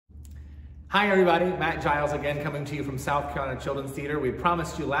Hi everybody, Matt Giles again coming to you from South Carolina Children's Theater. We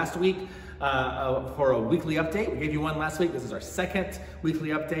promised you last week for a weekly update. We gave you one last week. This is our second weekly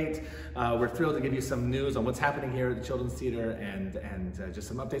update. We're thrilled to give you some news on what's happening here at the Children's Theater and just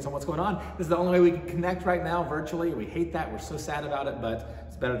some updates on what's going on. This is the only way we can connect right now virtually. We hate that. We're so sad about it, but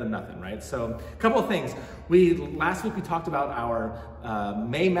it's better than nothing, right? So a couple of things. Last week we talked about our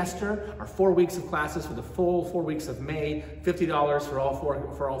Maymester, our 4 weeks of classes for the full 4 weeks of May, $50 for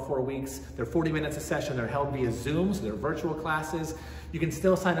all four weeks. They're 40 minutes a session. They're held via Zoom, so they're virtual classes. You can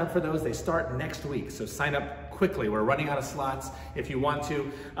still sign up for those. They start next week, so sign up quickly. We're running out of slots. If you want to,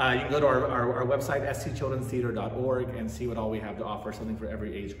 you can go to our website, scchildrenstheater.org, and see what all we have to offer, something for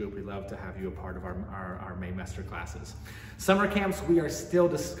every age group. We'd love to have you a part of our Maymester classes. Summer camps, we are still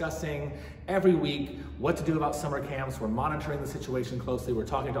discussing every week what to do about summer camps. We're monitoring the situation closely. We're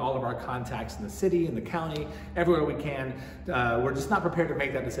talking to all of our contacts in the city, in the county, everywhere we can. We're just not prepared to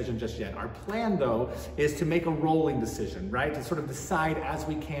make that decision just yet. Our plan, though, is to make a rolling decision, right? To sort of decide as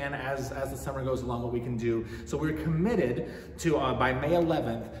we can, as the summer goes along, what we can do. So we're committed to, by May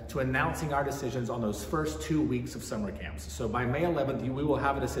 11th, to announcing our decisions on those first 2 weeks of summer camps. So by May 11th, we will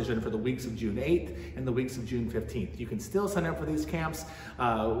have a decision for the weeks of June 8th and the weeks of June 15th. You can still sign up for these camps.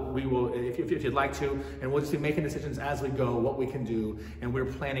 We will, if you'd like to, and we'll just be making decisions as we go, what we can do, and we're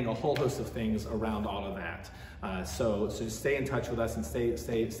planning a whole host of things around all of that. So just stay in touch with us and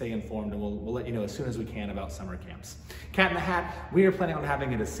stay informed, and we'll let you know as soon as we can about summer camps. Cat in the Hat, we are planning on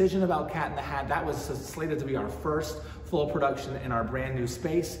having a decision about Cat in the Hat. That was slated to be our first full production in our brand new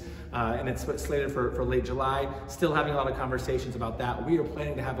space, and it's slated for late July. Still having a lot of conversations about that. We are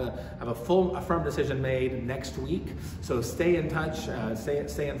planning to have a firm decision made next week. So stay in touch,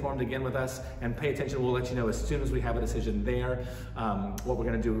 stay informed again with us, and pay attention. We'll let you know as soon as we have a decision there, what we're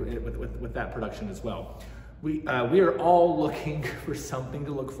going to do with that production as well. We are all looking for something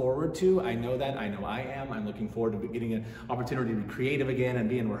to look forward to. I know that, I know I am. I'm looking forward to getting an opportunity to be creative again and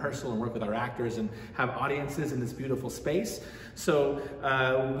be in rehearsal and work with our actors and have audiences in this beautiful space. So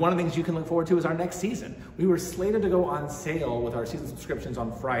one of the things you can look forward to is our next season. We were slated to go on sale with our season subscriptions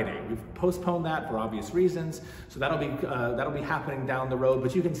on Friday. We've postponed that for obvious reasons, so that'll be happening down the road,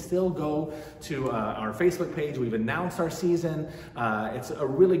 but you can still go to our Facebook page. We've announced our season. It's a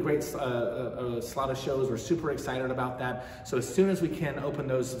really great slot of shows. We're super excited about that. So as soon as we can open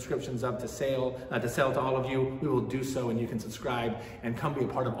those subscriptions up to sell to all of you, we will do so, and you can subscribe and come be a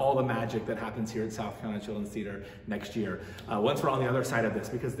part of all the magic that happens here at South Carolina Children's Theater next year. Once we're on the other side of this,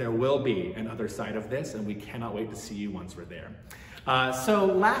 because there will be an other side of this, and we cannot wait to see you once we're there. So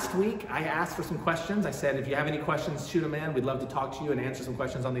last week I asked for some questions. I said, if you have any questions, shoot them in. We'd love to talk to you and answer some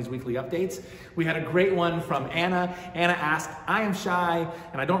questions on these weekly updates. We had a great one from Anna. Anna asked, I am shy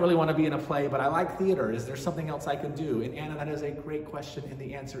and I don't really want to be in a play, but I like theater. Is there something else I can do? And Anna, that is a great question, and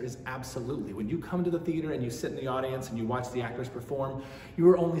the answer is absolutely. When you come to the theater and you sit in the audience and you watch the actors perform, you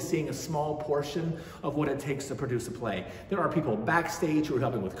are only seeing a small portion of what it takes to produce a play. There are people backstage who are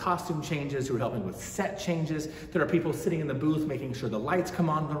helping with costume changes, who are helping with set changes. There are people sitting in the booth making sure the lights come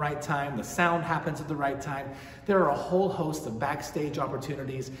on at the right time, the sound happens at the right time. There are a whole host of backstage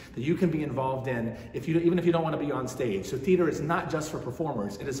opportunities that you can be involved in even if you don't want to be on stage. So theater is not just for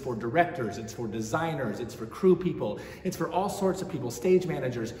performers, it is for directors, it's for designers, it's for crew people, it's for all sorts of people, stage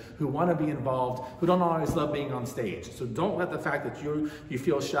managers who want to be involved, who don't always love being on stage. So don't let the fact that you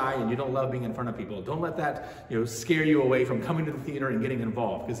feel shy and you don't love being in front of people, don't let that scare you away from coming to the theater and getting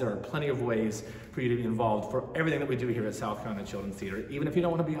involved, because there are plenty of ways for you to be involved for everything that we do here at South Carolina Children's Theater, even if you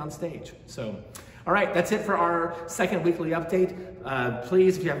don't want to be on stage. So, all right, that's it for our second weekly update.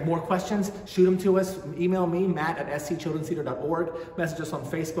 Please, if you have more questions, shoot them to us. Email me, Matt at scchildrenstheater.org. Message us on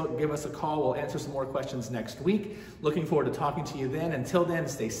Facebook, give us a call. We'll answer some more questions next week. Looking forward to talking to you then. Until then,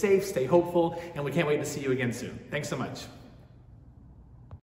 stay safe, stay hopeful, and we can't wait to see you again soon. Thanks so much.